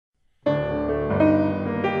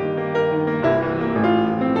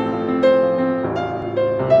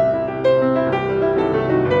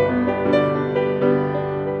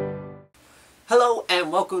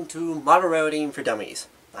welcome to Model Railroading for Dummies,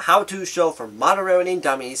 a how-to show for model railroading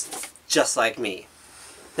dummies just like me.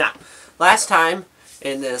 Now, last time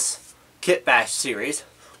in this Kitbash series,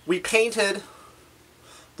 we painted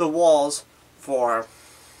the walls for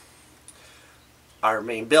our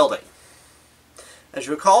main building. As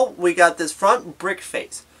you recall, we got this front brick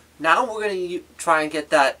face. Now we're going to try and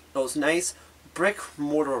get those nice brick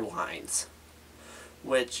mortar lines,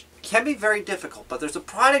 which can be very difficult, but there's a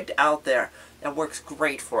product out there that works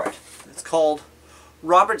great for it. It's called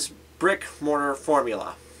Robert's Brick Mortar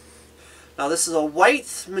Formula. Now this is a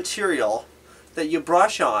white material that you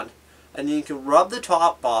brush on, and you can rub the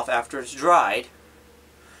top off after it's dried,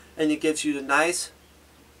 and it gives you the nice,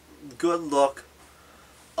 good look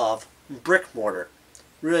of brick mortar.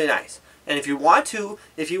 Really nice. And if you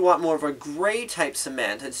want more of a gray type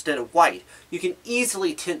cement instead of white, you can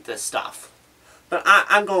easily tint this stuff. But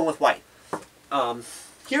I'm going with white.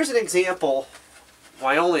 Here's an example,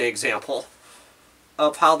 my only example,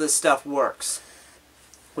 of how this stuff works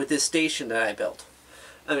with this station that I built.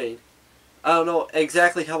 I mean, I don't know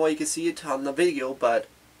exactly how well you can see it on the video, but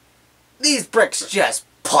these bricks just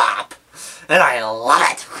pop, and I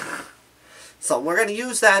love it. So we're going to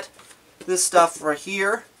use this stuff right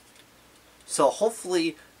here. So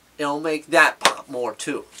hopefully it'll make that pop more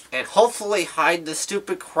too. And hopefully hide the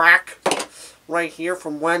stupid crack right here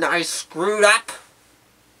from when I screwed up.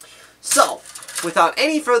 So, without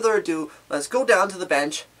any further ado, let's go down to the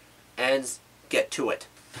bench and get to it.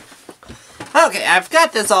 Okay, I've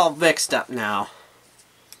got this all mixed up now.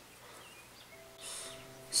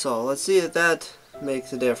 So, let's see if that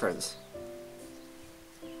makes a difference.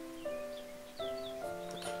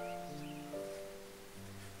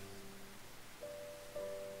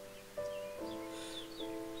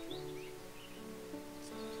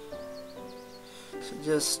 So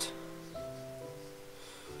just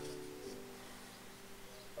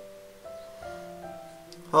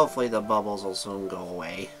hopefully the bubbles will soon go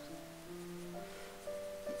away.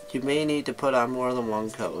 You may need to put on more than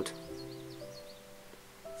one coat.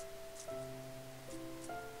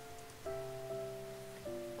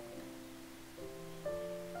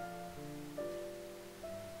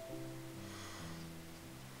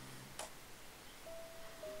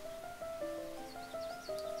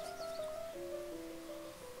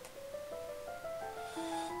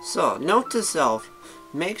 So, note to self,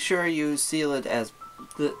 make sure you seal it as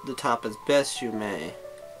the top as best you may.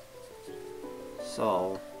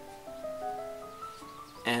 So,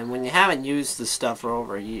 and when you haven't used the stuff for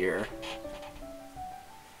over a year,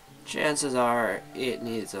 chances are it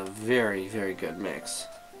needs a very, very good mix.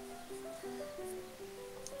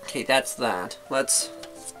 Okay, that's that. Let's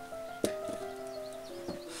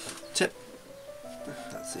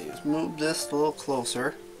see, let's move this a little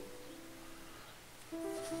closer.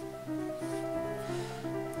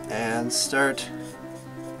 And start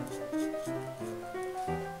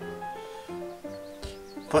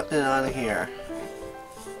putting it on here.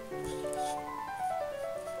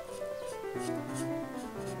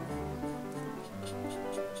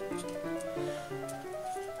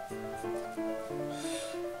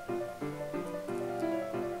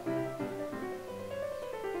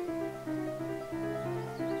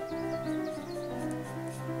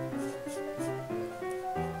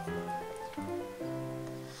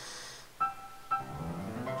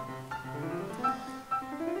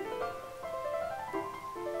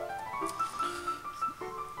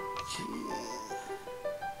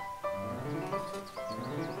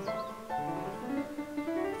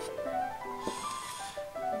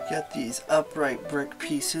 Got these upright brick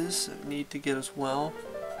pieces that we need to get as well.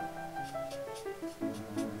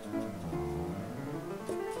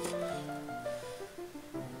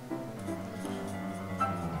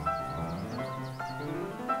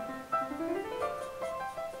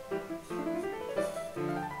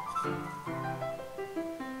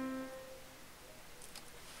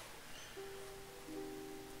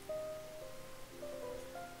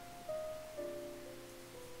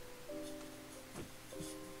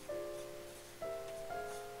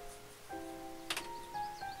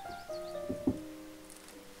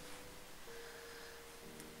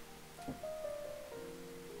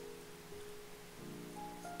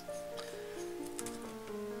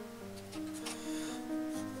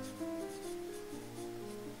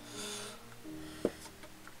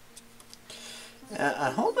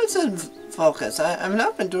 I hope it's in focus. I've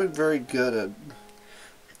not been doing very good at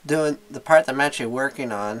doing the part that I'm actually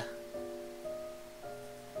working on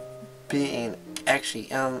being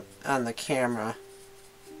actually on the camera.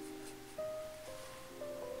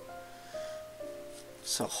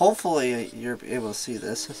 So hopefully you're able to see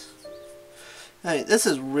this. Hey, this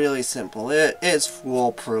is really simple. It is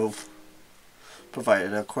foolproof,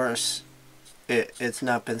 provided, of course, it's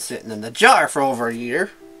not been sitting in the jar for over a year.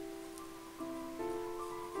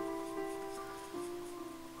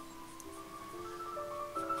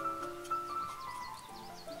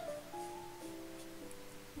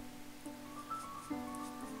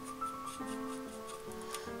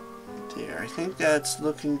 There, I think that's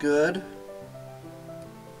looking good.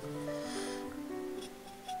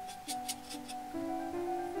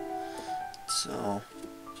 So,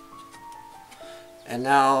 and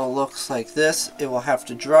now it looks like this. It will have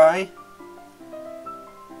to dry.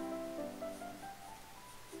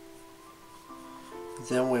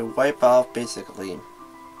 Then we wipe off basically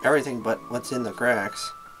everything but what's in the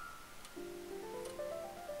cracks.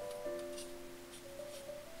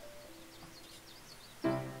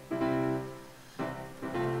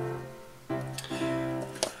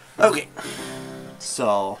 Okay,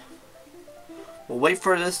 so we'll wait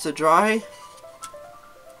for this to dry.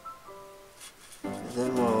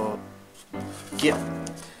 Then we'll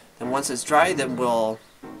then once it's dry, then we'll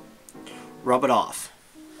rub it off.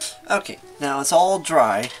 Okay, now it's all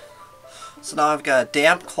dry. So now I've got a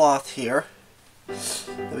damp cloth here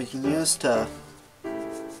that we can use to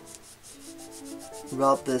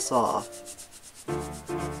rub this off.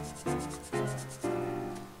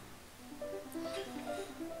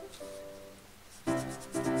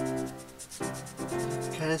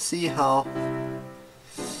 Kind of see how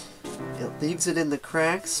it leaves it in the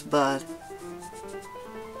cracks, but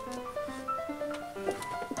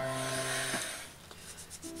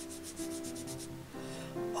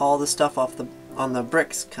all the stuff on the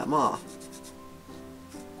bricks come off.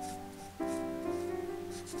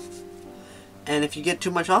 And if you get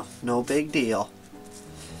too much off, no big deal.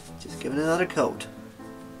 Just give it another coat.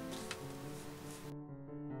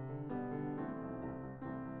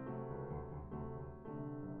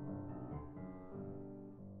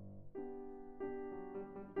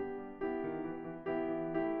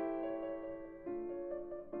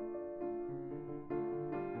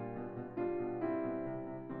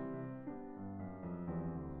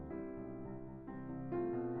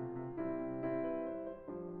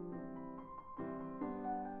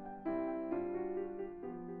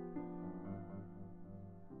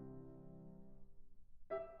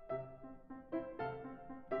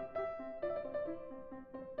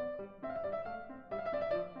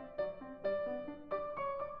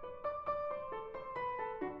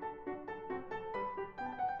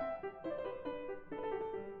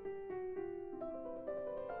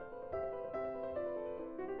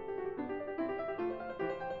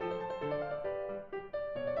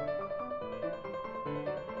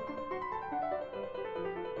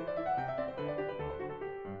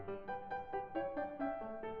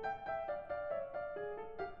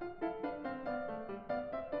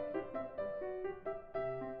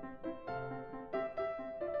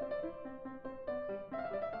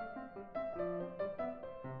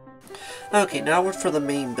 Okay, now we're for the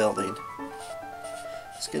main building.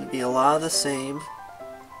 It's going to be a lot of the same.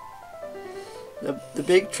 The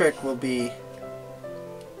big trick will be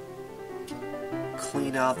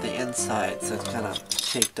clean out the inside so it's kind of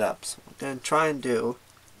caked up. So what I'm going to try and do,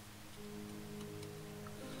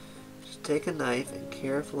 just take a knife and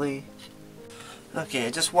carefully... Okay,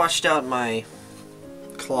 I just washed out my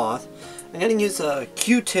cloth. I'm going to use a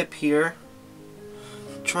Q-tip here.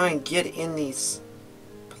 Try and get in these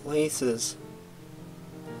places.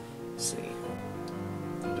 Let's see.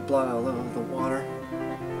 Need to blot out a little of the water.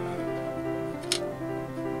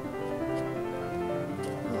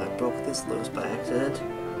 Oh, I broke this loose by accident.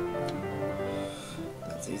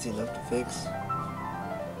 That's easy enough to fix.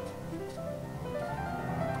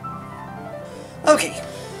 Okay.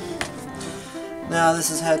 Now this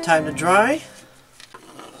has had time to dry.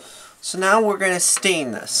 So now we're going to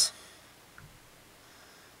stain this.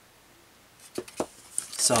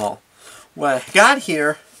 So, what I got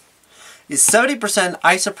here is 70%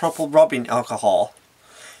 isopropyl rubbing alcohol.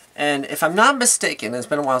 And if I'm not mistaken, it's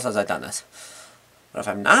been a while since I've done this, but if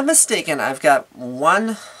I'm not mistaken, I've got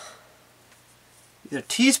one, either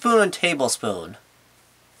teaspoon and tablespoon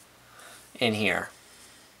in here.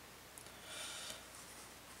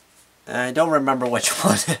 And I don't remember which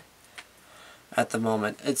one at the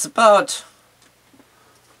moment. It's about...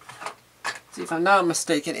 See, if I'm not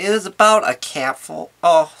mistaken, it is about a capful.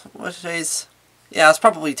 Oh, what is? Yeah, it's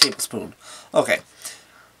probably a tablespoon. Okay.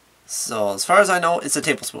 So, as far as I know, it's a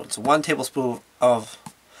tablespoon. So, 1 tablespoon of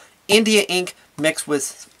India ink mixed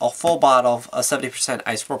with a full bottle of 70%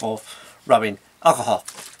 isopropyl rubbing alcohol.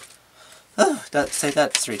 Oh, say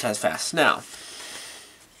that 3 times fast. Now,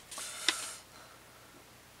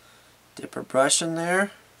 Dip our brush in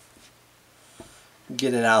there.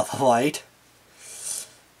 Get it out of the light.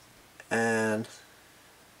 And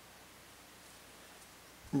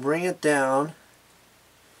bring it down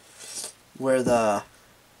where the...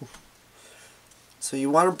 So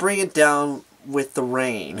you want to bring it down with the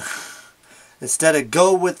rain. Instead of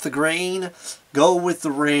go with the grain, go with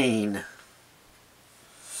the rain.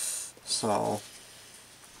 So...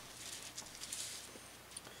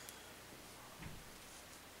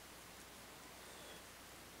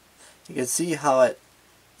 You can see how it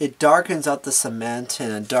darkens up the cement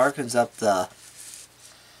and it darkens up the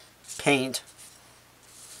paint.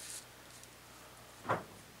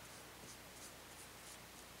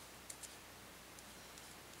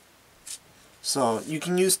 So you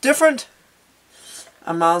can use different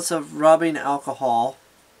amounts of rubbing alcohol,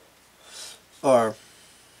 or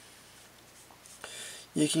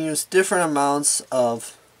you can use different amounts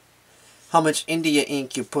of how much India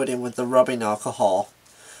ink you put in with the rubbing alcohol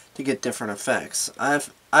to get different effects. I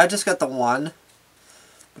just got the one,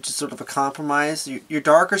 which is sort of a compromise. Your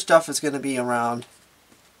darker stuff is going to be around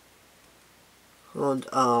a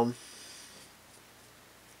little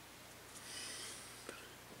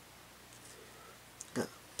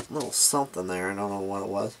something there. I don't know what it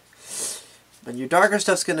was. But your darker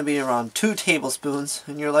stuff's going to be around 2 tablespoons,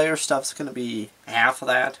 and your lighter stuff's going to be half of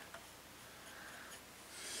that.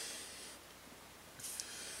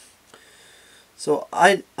 So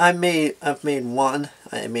I've made one.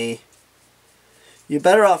 You're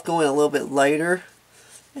better off going a little bit lighter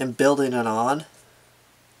and building it on.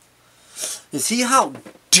 You see how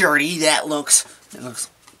dirty that looks? It looks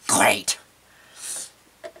great.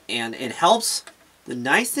 And it helps. The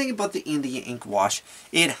nice thing about the India ink wash,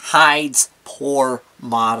 it hides poor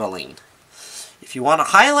modeling. If you want to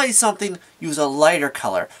highlight something, use a lighter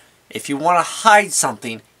color. If you want to hide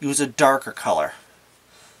something, use a darker color.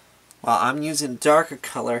 Well, I'm using a darker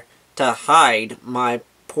color to hide my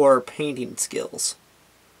poor painting skills.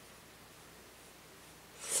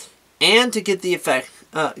 And to get the effect,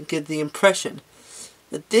 get the impression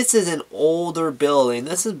that this is an older building.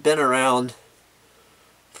 This has been around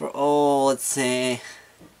for, let's say,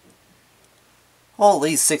 at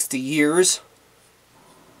least 60 years.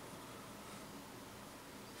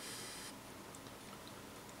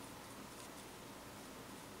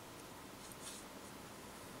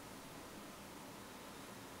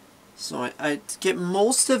 So I get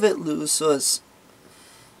most of it loose, so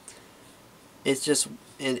it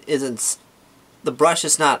isn't, the brush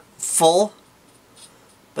is not full,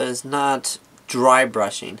 but it's not dry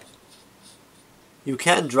brushing. You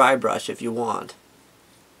can dry brush if you want.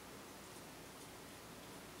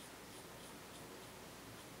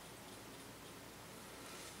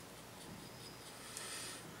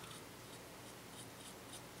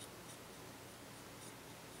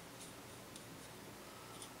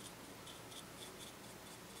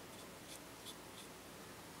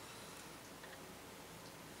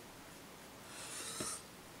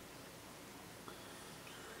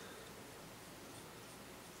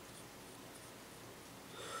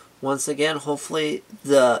 Once again, hopefully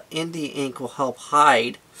the India ink will help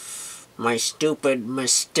hide my stupid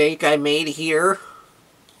mistake I made here.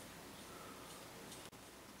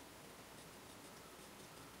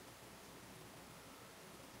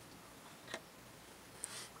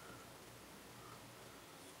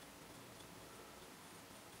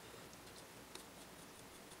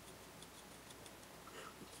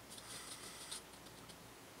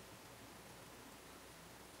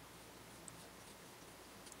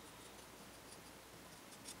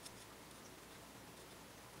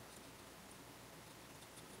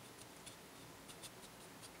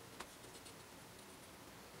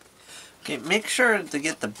 Okay, make sure to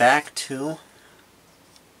get the back too.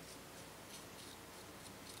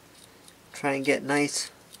 Try and get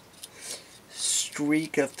nice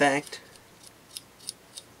streak effect.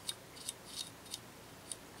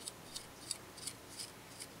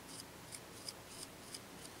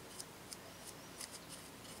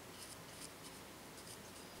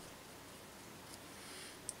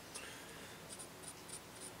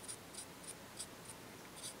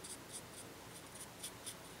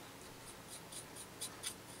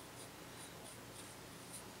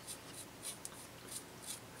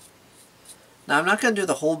 Now I'm not going to do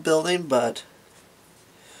the whole building, but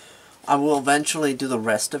I will eventually do the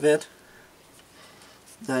rest of it.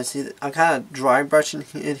 Now see, I'm kind of dry brushing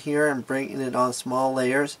it here and bringing it on small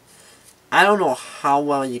layers. I don't know how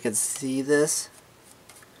well you can see this.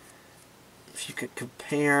 If you could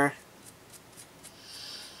compare.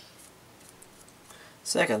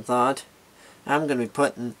 Second thought, I'm going to be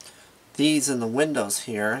putting these in the windows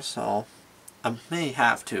here, so I may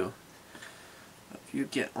have to you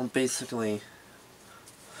get basically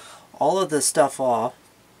all of this stuff off,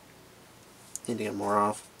 need to get more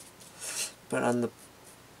off, but on the,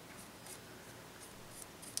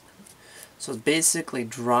 so it's basically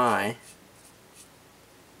dry.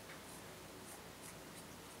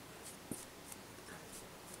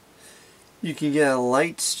 You can get a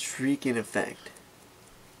light streaking effect.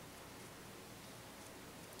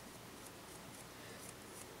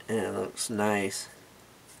 And it looks nice.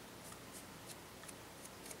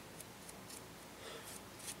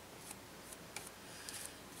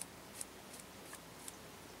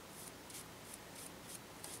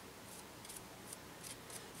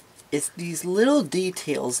 It's these little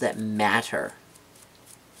details that matter.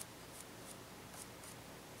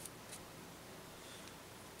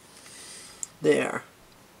 There.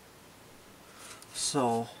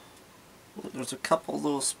 So, there's a couple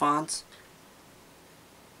little spots.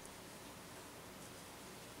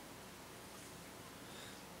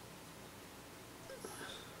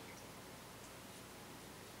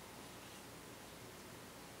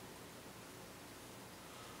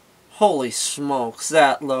 Holy smokes,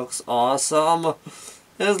 that looks awesome.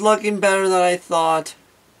 It's looking better than I thought.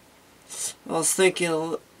 I was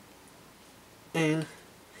thinking, and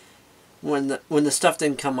when the stuff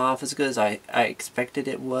didn't come off as good as I expected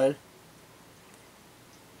it would.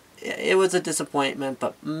 It was a disappointment,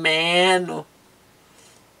 but man,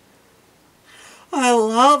 I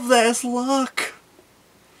love this look.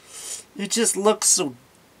 It just looks so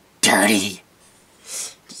dirty.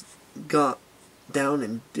 Just got down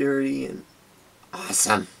and dirty and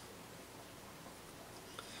awesome.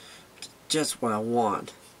 Just what I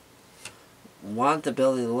want. Want the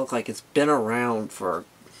building to look like it's been around for a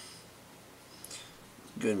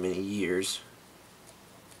good many years.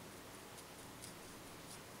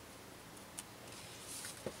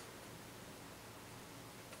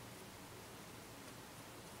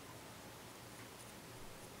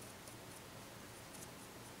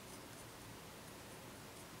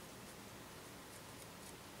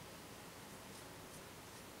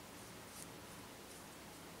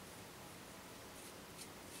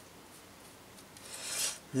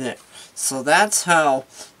 There. So that's how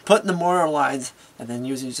putting the mortar lines and then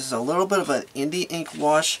using just a little bit of an indie ink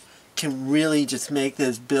wash can really just make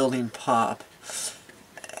this building pop.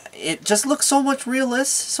 It just looks so much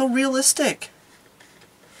so realistic.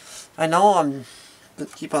 I know I'm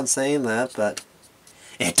keep on saying that, but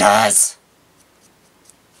it does.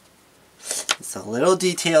 It's the little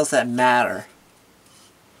details that matter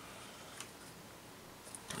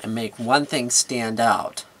and make one thing stand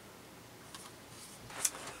out.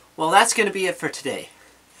 Well, that's going to be it for today.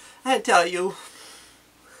 I tell you,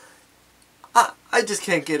 I just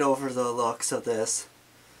can't get over the looks of this.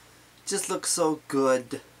 It just looks so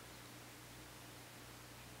good.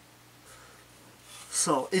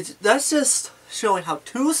 So, that's just showing how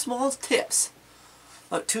two small tips,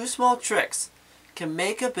 two small tricks, can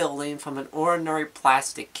make a building from an ordinary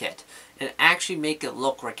plastic kit and actually make it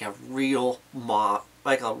look like a real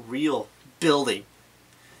building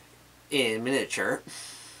in miniature.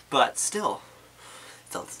 But still,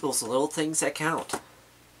 those little things that count.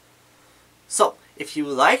 So, if you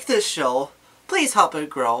like this show, please help it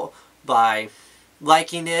grow by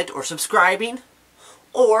liking it or subscribing,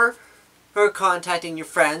 or contacting your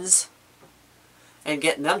friends and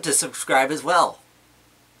getting them to subscribe as well.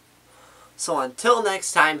 So until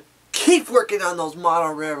next time, keep working on those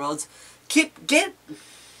model railroads. Get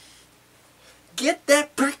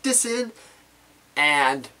that practice in,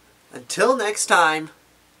 and until next time,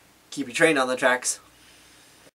 keep your train on the tracks.